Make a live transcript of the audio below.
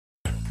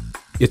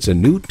It's a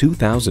new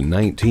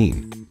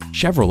 2019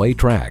 Chevrolet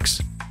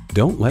Trax.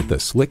 Don't let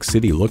the slick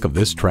city look of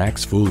this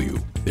Trax fool you.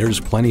 There's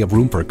plenty of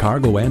room for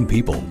cargo and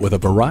people with a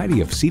variety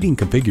of seating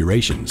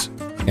configurations.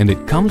 And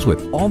it comes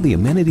with all the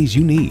amenities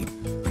you need.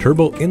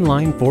 Turbo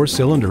inline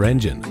 4-cylinder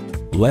engine,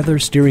 leather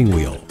steering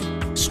wheel,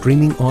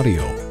 streaming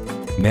audio,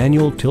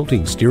 manual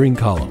tilting steering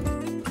column,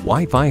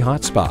 Wi-Fi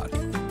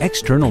hotspot,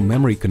 external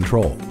memory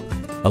control,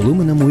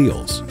 aluminum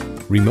wheels,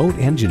 remote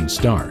engine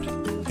start,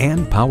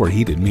 and power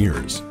heated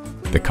mirrors.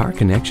 The Car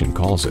Connection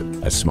calls it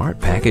a smart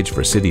package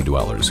for city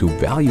dwellers who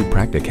value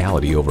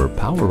practicality over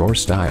power or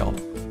style.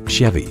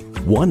 Chevy,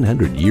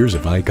 100 years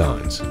of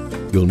icons.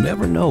 You'll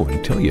never know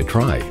until you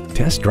try.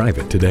 Test drive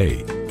it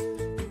today.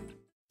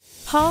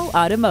 Hall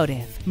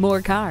Automotive.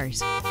 More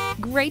cars.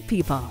 Great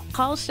people.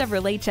 Hall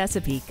Chevrolet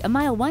Chesapeake, a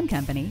MileOne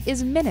company,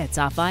 is minutes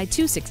off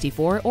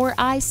I-264 or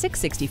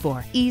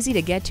I-664. Easy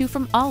to get to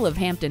from all of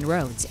Hampton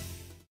roads.